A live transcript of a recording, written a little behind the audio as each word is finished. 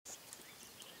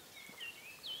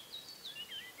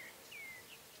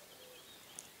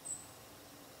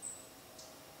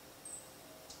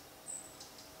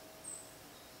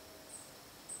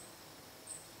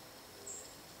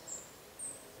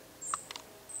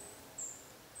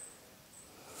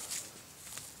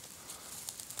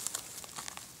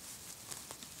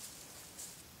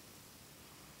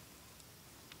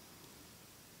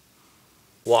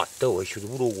4, è uscito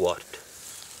pure un quarto.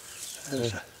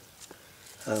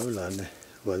 Là,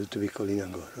 va tutto piccolino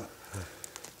ancora.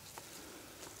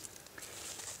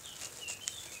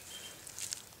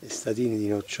 I statini di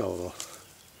nocciolo.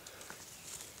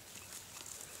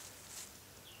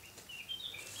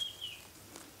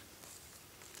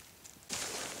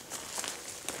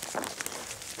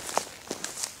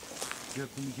 Già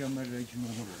cominciamo a reggere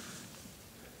una volta.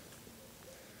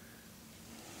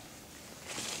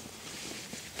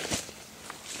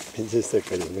 Questo è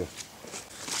carino.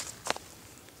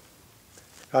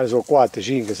 Sono 4,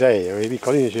 5, 6, i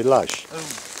piccolini ce li lasci.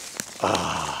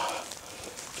 Ah,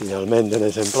 finalmente un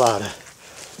esemplare.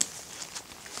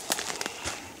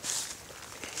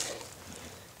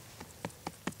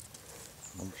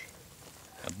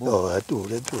 No, è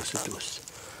duro,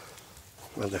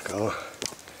 Guarda qua.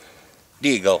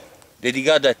 Dico,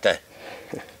 dedicato a te.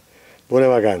 Buone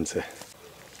vacanze.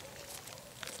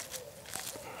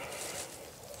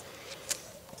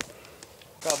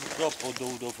 Purtroppo ho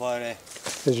dovuto fare...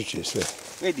 Che è successo?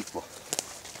 Vedi qua,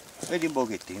 vedi un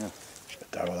pochettino.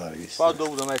 Spettacolare questo. Qua ho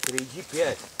dovuto mettere il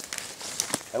GPS.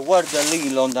 E guarda lì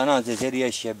in lontananza se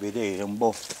riesci a vedere un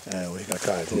po'. Vuoi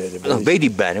calcare, ti vedi No,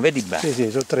 vedi bene, vedi bene. Sì,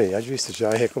 sono 3, hai visto?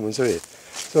 Cioè, come non si vede.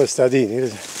 Sono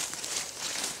statini.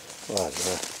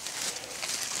 Guarda.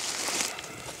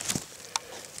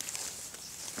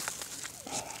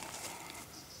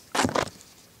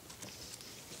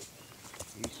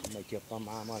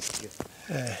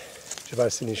 Ci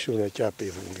passi nessuno e chiappa i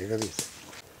funghi, capito?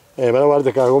 Ma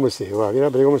guarda come stai, guarda, vieni a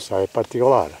vedere come stai, è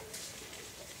particolare.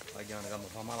 Guarda che mi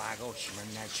fa male la coscia,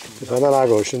 mannaggia. Ti fa male la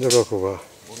coscia, non ti preoccupare.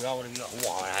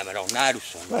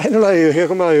 Non l'avevo,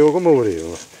 come l'avevo, come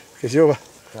volevo. Che si va?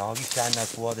 No, chi sta a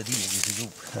quota di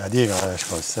sopra. La dica la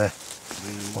nascosta,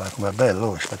 Guarda com'è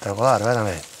bello, spettacolare,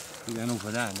 veramente. Qui non fa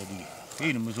tanto,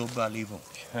 io non mi sono belli i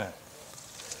funghi.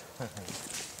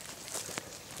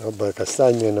 Roba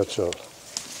castagno e nocciolo.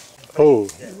 Oh,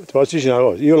 ti posso dire una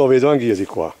cosa, io lo vedo anche io di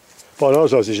qua. Poi non lo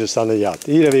so se ci stanno gli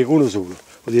altri, io ne vedo uno solo,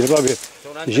 vuol dire proprio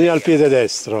vicino al piede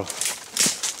destro.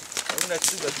 Una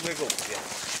suga, 2 coppie.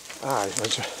 Ah,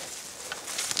 faccio...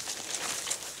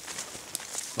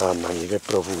 Mamma mia che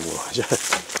profumo, cioè,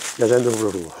 già sento un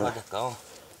profumo. Guarda qua.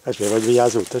 Aspetta, voglio vedere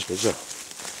sotto, aspetta.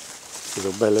 Sono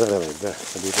belle veramente,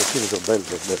 i porcini sono belli,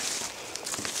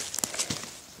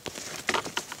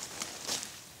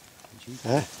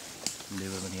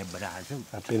 Devo venire a braccio.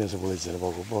 Appena si può leggere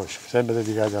poco bosco, sempre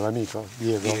dedicato all'amico,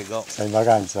 Diego. Stai in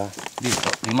vacanza? Diego,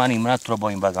 rimani un altro po'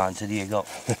 in vacanza, Diego.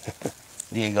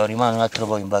 Diego, rimani un altro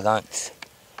po' in vacanza.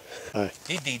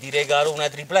 Ti regalo una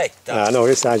tripletta. Ah no,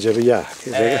 che sta a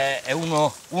gerriare. E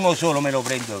uno solo me lo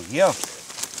prendo io.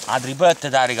 La tripletta te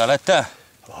la regalo a te.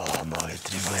 Oh, ma che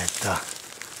tripletta.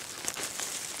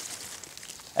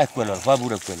 E quello, fa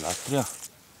pure quell'altro.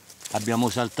 Abbiamo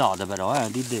saltato però,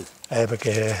 di te.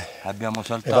 Perché abbiamo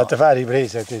saltato. mi hai fatto fare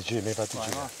riprese e te mi hai fatto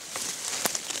girare.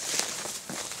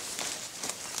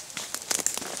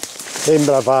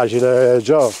 Sembra facile,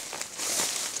 Gio.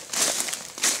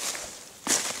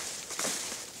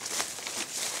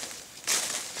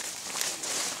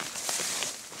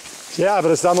 Si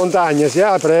apre sta montagna, si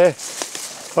apre?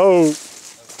 Oh,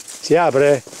 si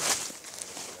apre?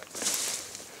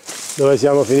 Dove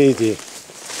siamo finiti?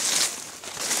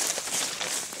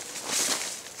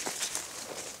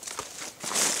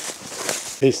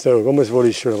 Visto come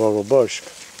svolisce poco bosco?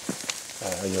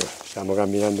 Stiamo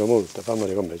camminando molto, fammi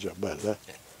vedere com'è già bello,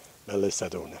 Bella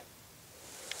statone.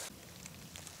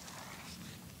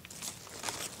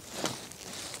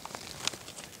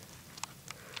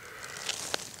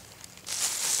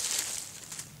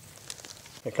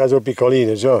 È caso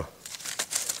piccoline, Gio.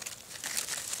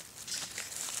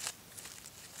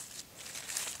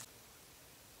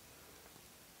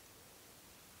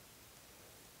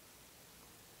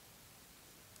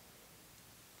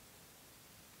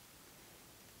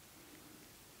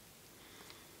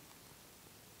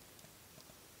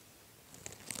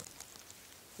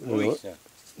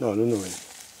 No, non lo vedo.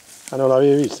 Ah, non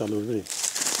l'avevi vista allora prima.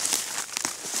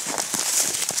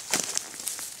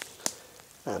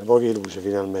 Un po' di luce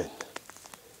finalmente.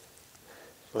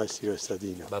 Classico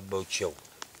statino. Babbo ciao.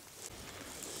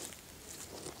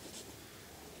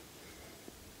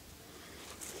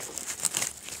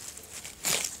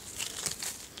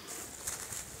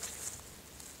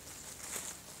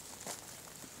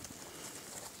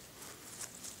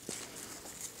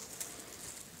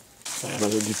 Ma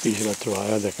sono difficili a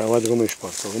trovare, guarda come è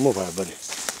sporco, come fai a vedere?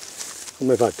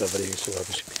 Come hai fatto a vedere che sono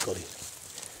così piccolini?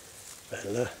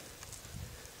 Bella.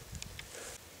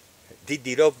 Ti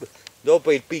dirò,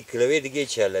 dopo il piccolo, vedi che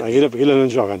c'è là? Ma quello non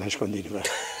gioca a nascondini,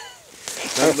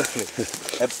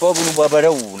 È proprio un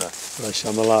paperone.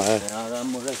 Lasciamo là, Lasciamolo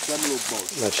al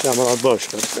bosco. Lasciamolo al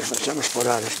bosco, facciamo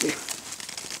sporare sti.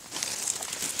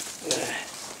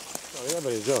 L'abbiamo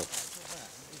preso.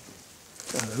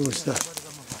 Come sta?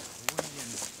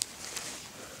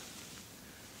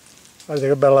 Guarda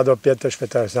che bella doppietta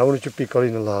aspettare, sta uno più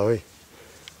piccolino là, lo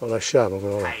lasciamo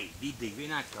quello là. Dite,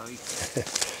 vieni a qua,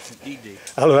 dite.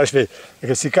 Allora aspetta,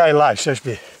 che si cae lascia,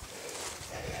 aspetta.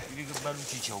 Vedi che bello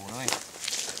ciccione,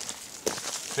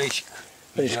 fresco.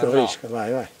 Fresco,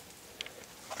 vai.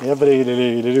 E a vedere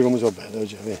le leghe come sono belle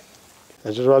oggi, vedi.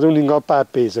 Ho trovato un in coppa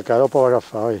appeso, che dopo va a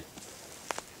fare.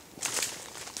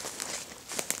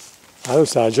 Allora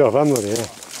sta già, fammi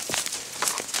vedere.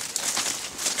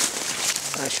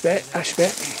 Aspetta.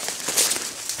 Vedi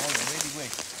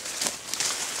questo.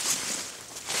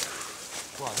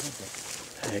 Qua,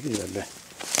 vedi. Che vabbè.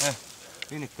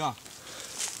 Vieni qua.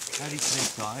 La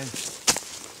ristretta,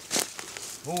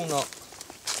 Uno.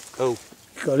 Oh.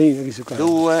 Piccolino che su qua.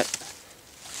 2.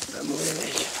 Andiamo a vedere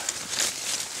meglio.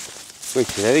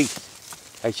 Questo l'hai visto?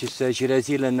 E ci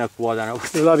resile una quota.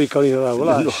 Quello là piccolino là,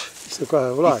 volare. Questo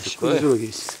qua, volare. Quello che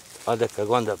è. Guarda che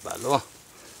quanto è bello, va?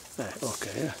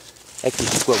 Ok.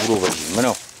 Eccoci qua pure facciamo,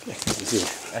 no? Sì.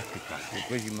 Ecco qua,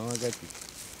 poi ci manca qui.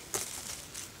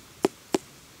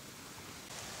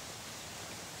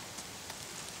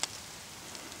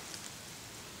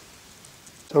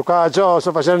 Sto qua, Gio,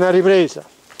 sto facendo una ripresa.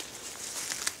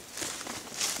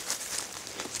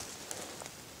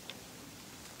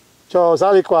 Gio,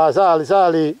 sali qua,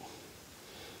 sali.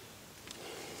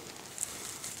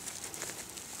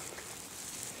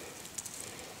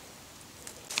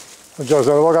 Gio,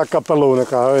 sono un po' a cappellone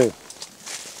qua,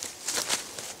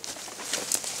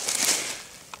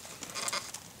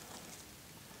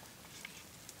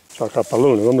 C'ho il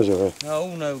cappellone, come si fa? No,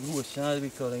 una grossa, una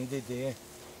piccola, vedete,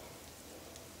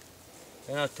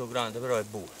 È un altro grande, però è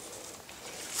buono.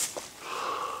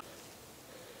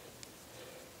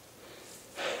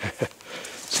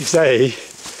 Ci sei?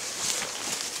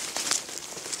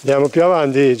 Andiamo più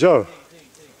avanti, Gio?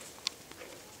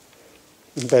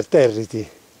 Imperterriti.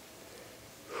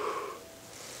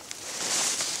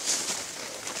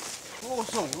 Lo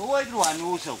sole, lo vuoi trovare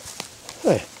lo sole?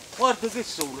 Guarda che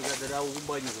sole che ti dà un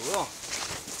bagno, no?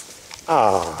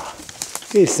 Ah,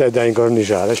 qui stai da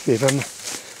incorniciare, aspetta,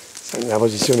 sei in una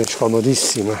posizione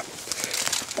scomodissima.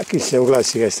 E qui sei un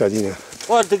classico stadino.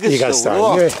 Guarda che di sole,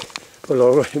 castagni,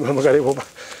 quello magari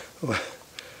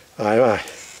vai.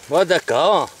 Guarda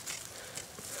qua,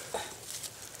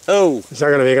 Oh! Mi sa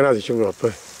che ne vengono un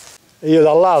gruppo. Io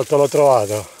dall'alto l'ho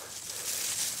trovato.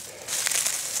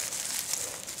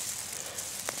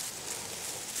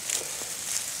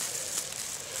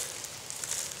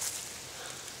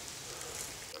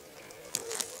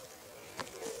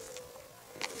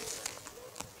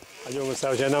 Io mi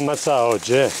stavo facendo ammazzare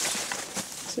oggi,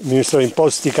 Mi sto in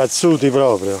posti cazzuti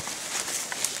proprio.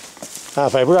 Ah,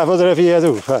 fai pure la fotografia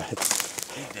tu, fai.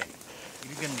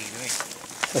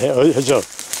 Già,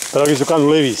 però che su qua non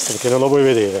l'hai visto perché non lo puoi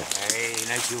vedere.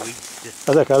 Non l'ho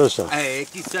visto. Guarda lo so.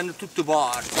 Qui stanno tutte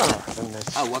parti.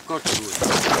 Accorto due.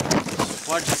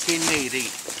 Guarda che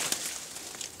neri.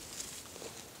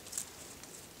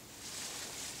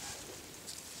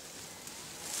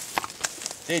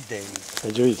 E devi.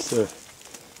 Hai già visto?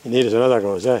 I neri sono una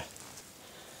cosa,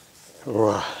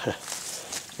 Wow,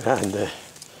 grande.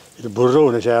 Il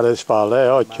burrone c'è alle spalle,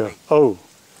 occhio.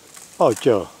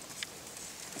 Occhio.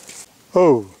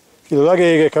 Quello là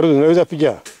che è caduto, non l'avete a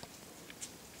pigliare.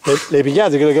 L'hai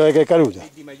pigliato quello che è caduto?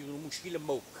 Vedi, mi aiuta un muschino in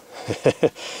bocca.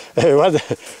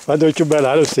 Guarda che più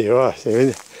bella lo stesso, va.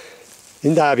 Vieni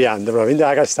dalla pianta proprio, vieni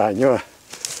dalla castagna, va.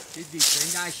 Che dici,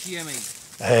 vieni dalla scia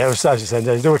mia. Lo sta, ci stai,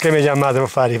 tu perché mi hai chiamato per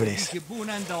fare riprese? Che buon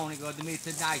Antonio che ti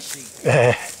mette dalla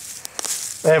scia.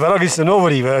 Però questo è nuovo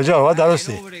riva, Gio, guarda lo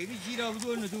stesso. Gira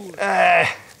attorno tu.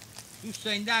 Tu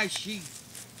stai in dalla scia.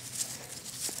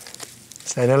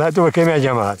 Stai nella, tu perché mi hai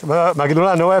chiamato? Ma che tu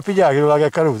là non vai a pigliare, che tu là che è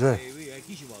caduto,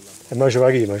 Chi ci vuole? ma ci va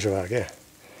chi,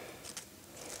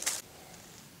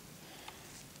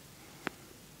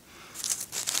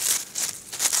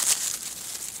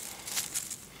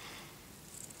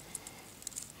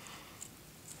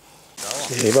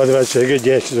 E poi ti faccio che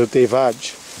ghiaccio sotto i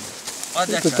faggi.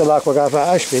 Tutta l'acqua che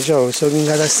fa, aspetta, sono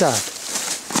incatastato.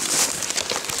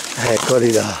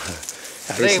 Eccoli là.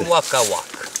 Lei waka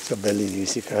waka. Sono bellini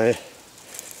questi qua,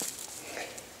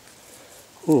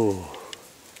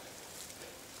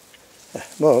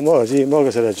 Mo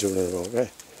che si ragiona poco,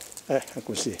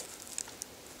 così.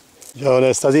 C'ho un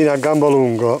estatino a gambo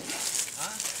lungo.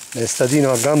 Un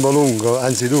estatino a gambo lungo,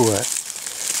 anzi due.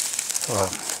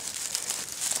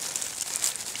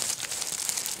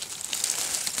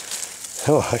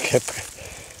 Oh,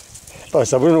 poi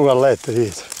sta pure un galletto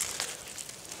dietro.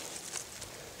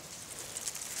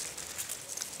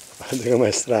 Guarda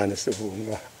com'è strano questo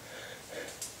fungo.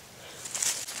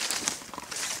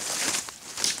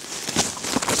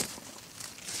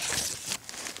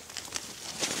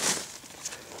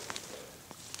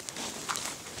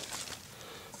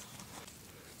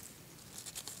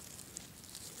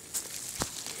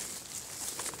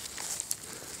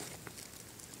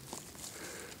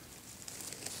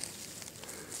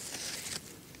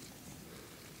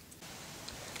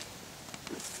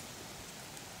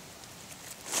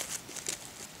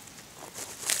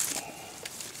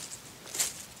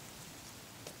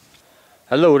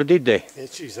 Allora, di te. E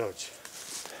ci sono oggi.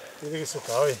 Vedi che sono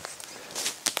qua, vedi?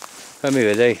 Fammi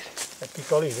vedere. È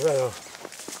piccolino, vero?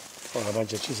 Oh, la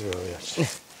mangia ci si piace.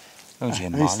 Non c'è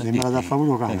male. Visto, mi da fare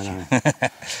pure camera.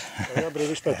 È un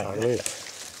breve spettacolo, vedi?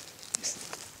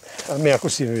 A me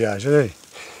così mi piace, vedi?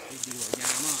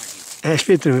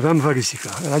 Aspetta, mi fammi fare questi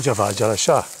qua. La già fa, già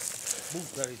lasciare.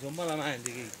 Buttali, sono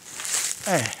malamente che...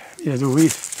 Vieni tu,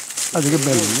 vedi? Guarda che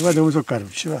bello, guarda come sono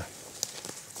carucci, va.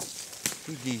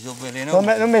 Sono velenosi.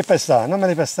 Non mi pestare, non me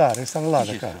li pestare, stanno là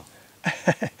da qua.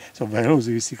 Sono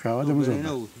velenosi questi qua, guarda come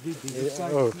sono.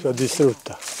 Oh, sono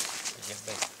distrutta.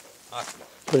 Acqua.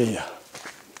 Pure io.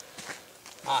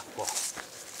 Acqua.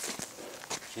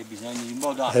 C'è bisogno di un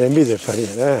po' d'acqua. È riempito il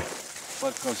farina,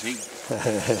 Qualcosì.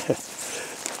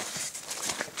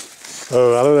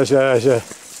 Oh, allora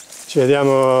ci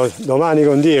vediamo domani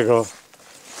con Diego.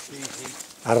 Sì.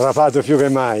 Arrapato più che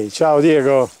mai. Ciao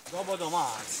Diego.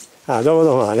 Dopodomani. Ah,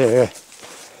 dopodomani.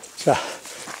 Ciao.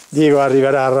 Diego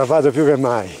arriverà arrapato più che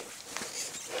mai.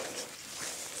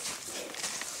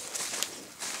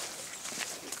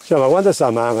 Cioè, ma quanto sta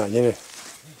la macchina?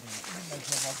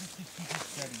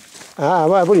 Ah,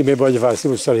 ma pure mi voglio fare questi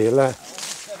bustarelli,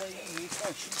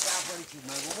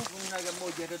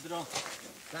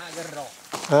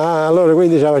 Ah, allora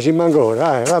quindi ce la facciamo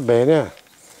ancora, va bene.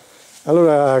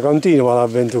 Allora continua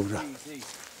l'avventura.